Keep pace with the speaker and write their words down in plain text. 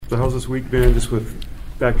So how's this week been, just with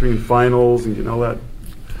factoring finals and getting all that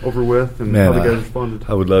over with, and how the guys responded?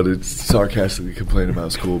 I would love to sarcastically complain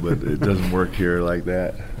about school, but it doesn't work here like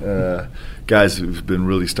that. Guys who've been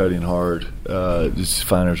really studying hard. These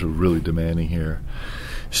finals are really demanding here.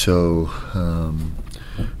 So,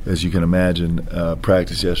 as you can imagine,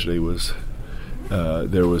 practice yesterday was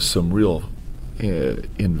there was some real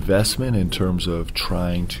investment in terms of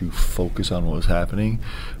trying to focus on what was happening,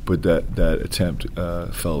 but that attempt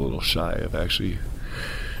fell a little shy of actually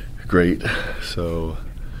great. So,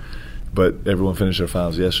 but everyone finished their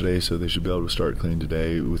finals yesterday, so they should be able to start clean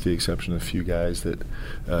today, with the exception of a few guys that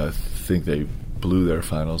think they blew their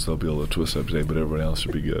finals. They'll be able to twist up today, but everyone else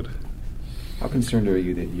should be good. How concerned are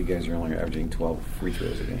you that you guys are only averaging 12 free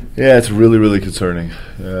throws a game? Yeah, it's really, really concerning.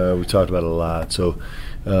 We talked about it a lot. So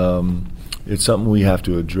it's something we have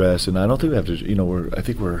to address, and I don't think we have to.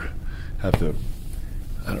 Have the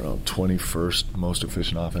 21st most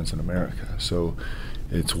efficient offense in America. So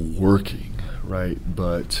it's working, right?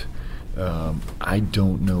 But I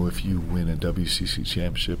don't know if you win a WCC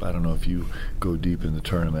championship. I don't know if you go deep in the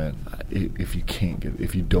tournament if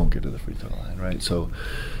you don't get to the free throw line, right? So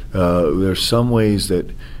there's some ways that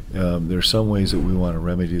we want to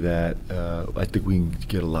remedy that. I think we can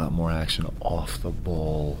get a lot more action off the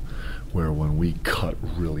ball, where when we cut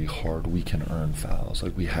really hard, we can earn fouls.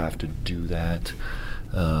 Like, we have to do that.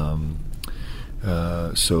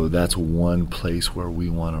 So that's one place where we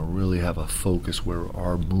want to really have a focus, where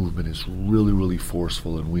our movement is really, really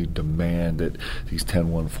forceful, and we demand that these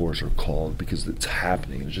 10-1-4s are called, because it's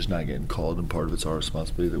happening. It's just not getting called, and part of it's our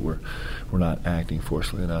responsibility that we're not acting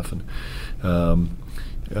forcefully enough. And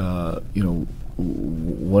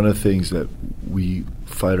one of the things that we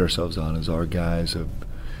fight ourselves on is our guys have.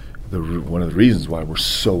 One of the reasons why we're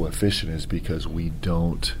so efficient is because we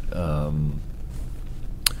don't.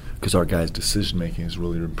 Because our guys' decision-making has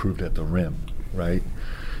really improved at the rim, right?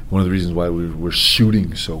 One of the reasons why we're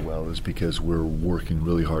shooting so well is because we're working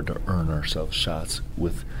really hard to earn ourselves shots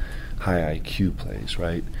with high IQ plays,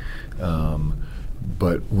 right?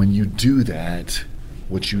 But when you do that,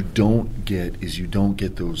 what you don't get is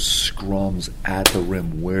those scrums at the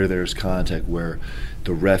rim where there's contact, where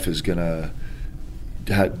the ref is going to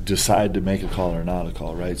decide to make a call or not a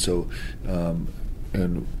call, right? So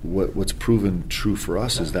and what's proven true for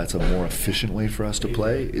us is that's a more efficient way for us to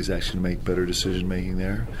play, is actually to make better decision making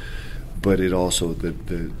there. But it also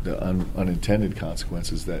the unintended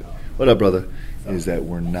consequences that, what up, brother, is that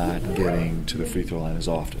we're not getting to the free throw line as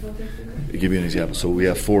often. I'll give you an example. So we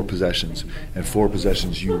have 4 possessions, and 4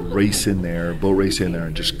 possessions you race in there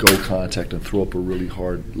and just go contact and throw up a really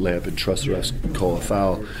hard layup and trust the refs and call a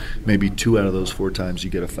foul. Maybe 2 out of those 4 times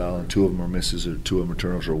you get a foul, and 2 of them are misses, or 2 of them are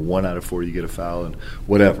turnovers, or 1 out of 4 you get a foul, and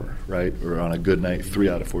whatever, right? Or on a good night, 3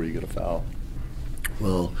 out of 4 you get a foul.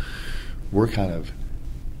 Well, we're kind of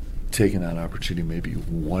taking that opportunity maybe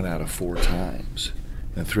 1 out of 4 times.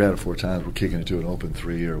 And 3 out of 4 times we're kicking it to an open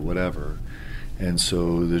 3 or whatever. And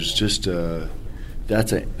so there's just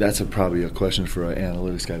that's probably a question for an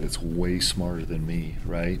analytics guy that's way smarter than me,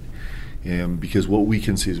 right? And because what we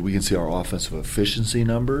can see is our offensive efficiency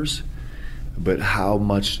numbers, but how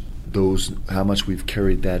much we've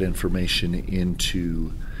carried that information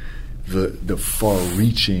into the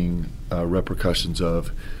far-reaching repercussions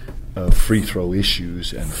of free throw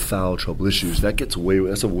issues and foul trouble issues. That's a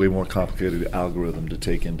way more complicated algorithm to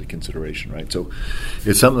take into consideration, right? So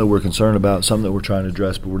it's something that we're concerned about, something that we're trying to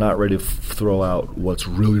address, but we're not ready to throw out what's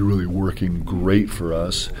really, really working great for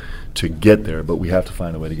us to get there, but we have to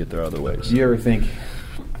find a way to get there other ways. Do you ever think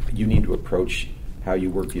you need to approach how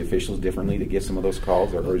you work the officials differently to get some of those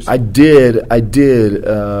calls? Or I did. I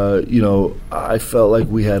felt like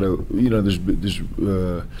we had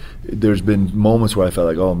there's been moments where I felt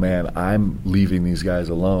like, oh man, I'm leaving these guys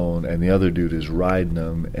alone, and the other dude is riding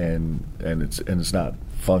them, and it's not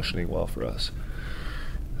functioning well for us.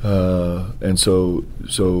 And so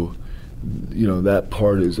that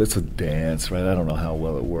part that's a dance, right? I don't know how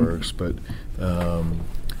well it works, but.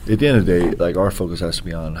 At the end of the day, like, our focus has to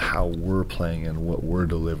be on how we're playing and what we're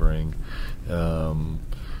delivering, and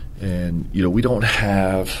we don't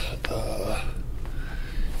have,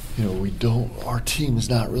 our team is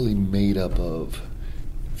not really made up of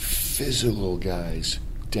physical guys,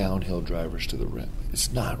 downhill drivers to the rim.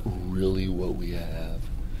 It's not really what we have,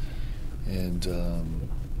 and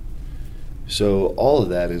so all of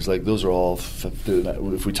that is like, those are all,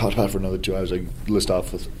 if we talked about it for another 2 hours, I list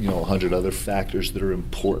off with 100 other factors that are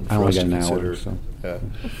important for us to consider. Yeah.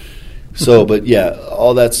 So, but yeah,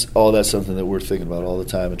 all that's something that we're thinking about all the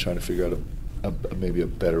time and trying to figure out maybe a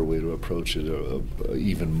better way to approach it, or a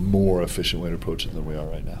even more efficient way to approach it than we are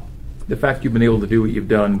right now. The fact you've been able to do what you've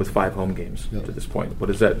done with 5 home games Yep. to this point, what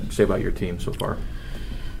does that say about your team so far?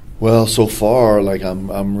 Well, so far, like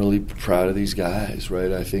I'm really proud of these guys,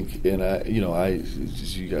 right? I think, and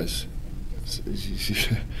you guys,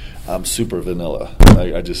 I'm super vanilla.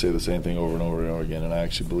 I just say the same thing over and over and over again, and I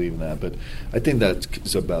actually believe in that. But I think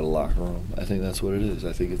that's about a locker room. I think that's what it is.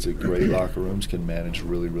 I think it's a great locker rooms can manage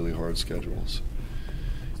really, really hard schedules.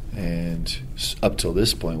 And up till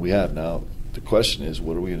this point, we have now. The question is,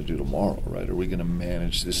 what are we going to do tomorrow, right? Are we going to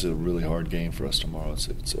manage? This is a really hard game for us tomorrow. It's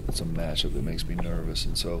a matchup that makes me nervous.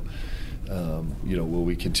 And so, will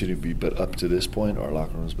we continue to be? But up to this point, our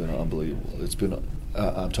locker room has been unbelievable. It's been,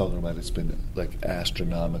 it's been like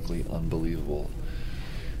astronomically unbelievable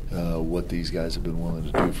what these guys have been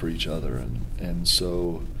willing to do for each other. And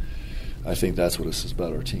so I think that's what it says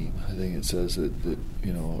about our team. I think it says that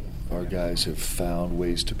our guys have found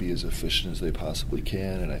ways to be as efficient as they possibly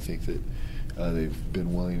can, and I think that they've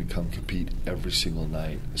been willing to come compete every single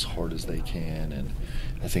night as hard as they can, and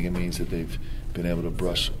I think it means that they've been able to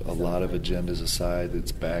brush a lot of agendas aside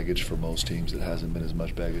that's baggage for most teams that hasn't been as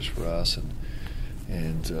much baggage for us,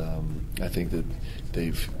 and I think that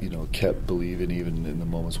they've kept believing even in the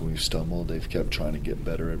moments when we've stumbled. They've kept trying to get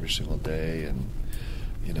better every single day, and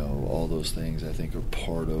all those things I think are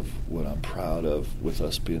part of what I'm proud of with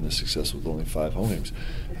us being the success with only 5 home games.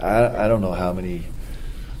 I don't know how many.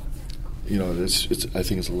 I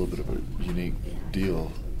think it's a little bit of a unique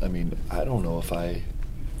deal. I mean, I don't know if I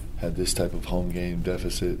had this type of home game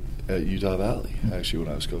deficit at Utah Valley, actually,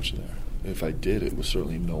 when I was coaching there. If I did, it was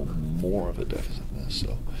certainly no more of a deficit than this.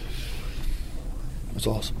 So it's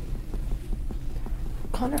awesome.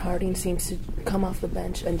 Connor Harding seems to come off the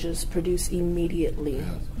bench and just produce immediately.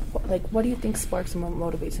 Yeah. What do you think sparks him or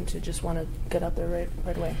motivates him to just want to get out there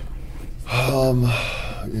right away?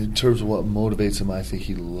 In terms of what motivates him, I think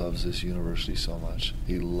he loves this university so much.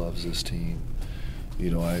 He loves this team.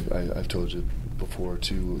 I've told you before,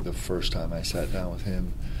 too, the first time I sat down with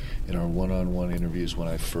him in our one-on-one interviews when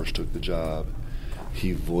I first took the job,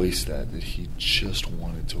 he voiced that he just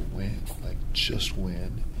wanted to win, just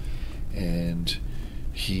win. And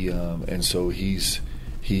so he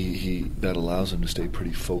that allows him to stay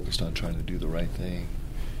pretty focused on trying to do the right thing.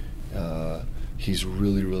 He's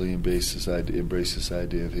really, really embraced this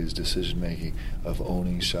idea of his decision making, of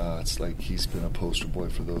owning shots. Like, he's been a poster boy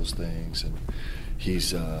for those things, and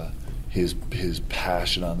he's his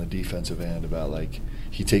passion on the defensive end about,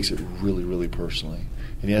 he takes it really, really personally.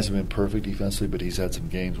 And he hasn't been perfect defensively, but he's had some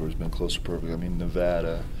games where he's been close to perfect. I mean,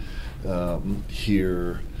 Nevada,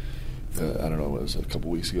 here. I don't know, it was a couple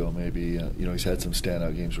weeks ago maybe. He's had some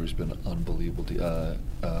standout games where he's been unbelievable. The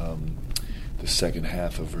second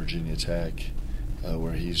half of Virginia Tech,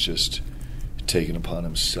 where he's just taken upon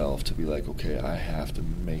himself to be like, okay, I have to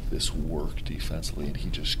make this work defensively, and he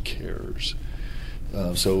just cares.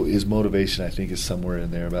 So his motivation, I think, is somewhere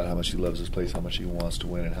in there about how much he loves this place, how much he wants to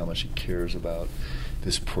win, and how much he cares about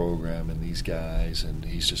this program and these guys, and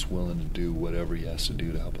he's just willing to do whatever he has to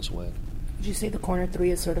do to help us win. Would you say the corner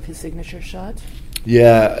 3 is sort of his signature shot?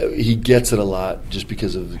 Yeah, he gets it a lot just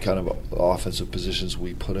because of the kind of offensive positions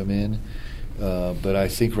we put him in. But I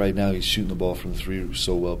think right now he's shooting the ball from the 3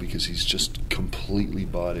 so well because he's just completely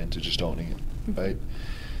bought into just owning it, right?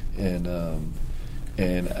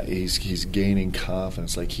 And he's gaining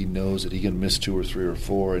confidence. Like, he knows that he can miss 2 or 3 or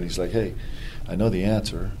 4, and he's like, hey, I know the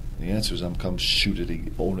answer. The answer is I'm come shoot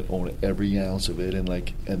it, own every ounce of it, and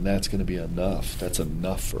that's going to be enough. That's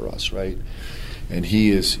enough for us, right? And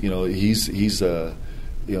he is, he's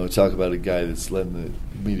talk about a guy that's letting the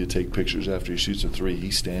media take pictures after he shoots a 3.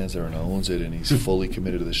 He stands there and owns it, and he's fully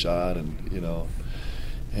committed to the shot, and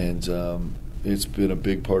it's been a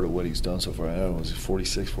big part of what he's done so far. I don't know, is it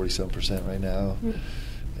 47% right now?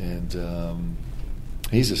 And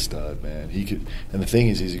he's a stud, man. He could, and the thing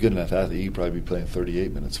is, he's a good enough athlete. He could probably be playing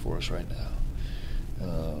 38 minutes for us right now.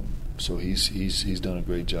 So he's done a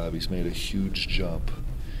great job. He's made a huge jump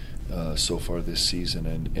so far this season,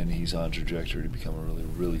 and he's on trajectory to become a really,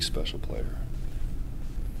 really special player.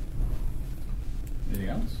 Anything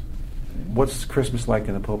else? What's Christmas like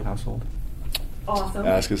in the Pope household? Awesome.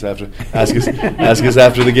 Ask us after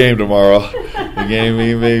the game tomorrow. The game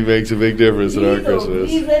makes a big difference in our Christmas.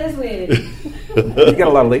 Please let us win. You got a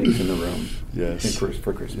lot of ladies in the room. Yes.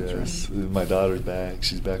 For Christmas, yes. right? My daughter's back.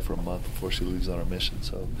 She's back for a month before she leaves on her mission.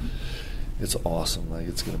 So it's awesome.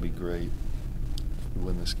 It's going to be great if we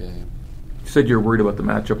win this game. You said you're worried about the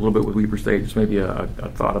matchup a little bit with Weber State. Just maybe a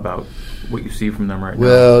thought about what you see from them right now.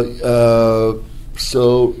 Well,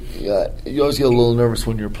 you always get a little nervous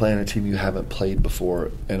when you're playing a team you haven't played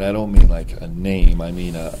before, and I don't mean like a name. I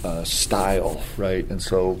mean a style, right? And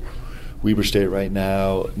so Weber State right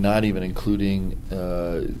now, not even including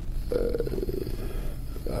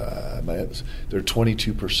they're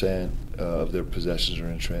 22% of their possessions are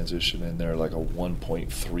in transition, and they're like a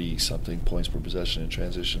 1.3 something points per possession in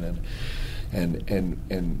transition,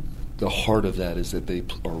 and the heart of that is that they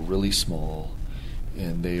are really small,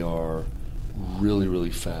 and they are really,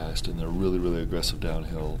 really fast, and they're really, really aggressive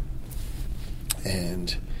downhill,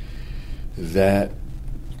 and that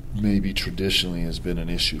maybe traditionally has been an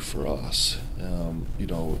issue for us.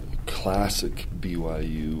 Classic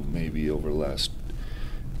BYU maybe over the last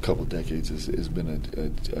couple of decades has been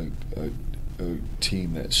a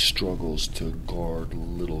team that struggles to guard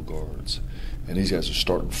little guards, and these guys are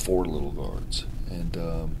starting 4 little guards, and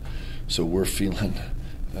so we're feeling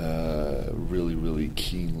really, really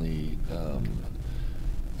keenly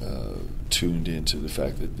tuned into the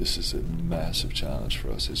fact that this is a massive challenge for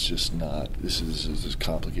us. It's just not. This is a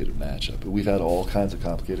complicated matchup. But we've had all kinds of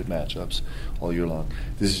complicated matchups all year long.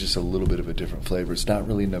 This is just a little bit of a different flavor. It's not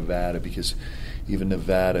really Nevada, because even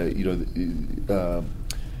Nevada,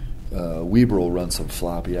 Weber will run some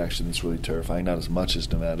floppy action that's really terrifying. Not as much as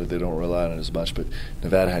Nevada. They don't rely on it as much. But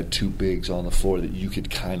Nevada had 2 bigs on the floor that you could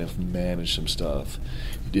kind of manage some stuff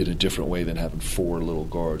in a different way than having 4 little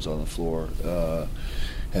guards on the floor.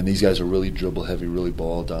 And these guys are really dribble heavy, really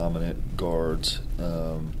ball dominant guards,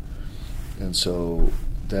 and so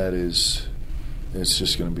it's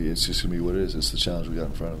just going to be what it is. It's the challenge we got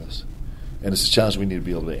in front of us, and it's a challenge we need to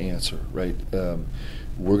be able to answer. Right,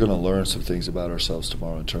 we're going to learn some things about ourselves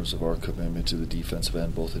tomorrow in terms of our commitment to the defensive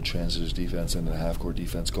end, both in transition defense and in half-court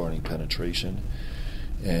defense, guarding penetration,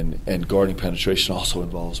 and guarding penetration also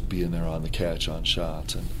involves being there on the catch on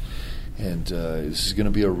shots and this is going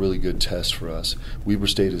to be a really good test for us. Weber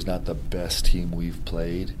State is not the best team we've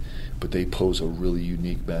played, but they pose a really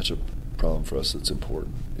unique matchup problem for us that's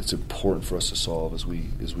important. It's important for us to solve as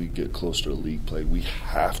we get closer to league play. We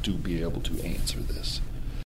have to be able to answer this.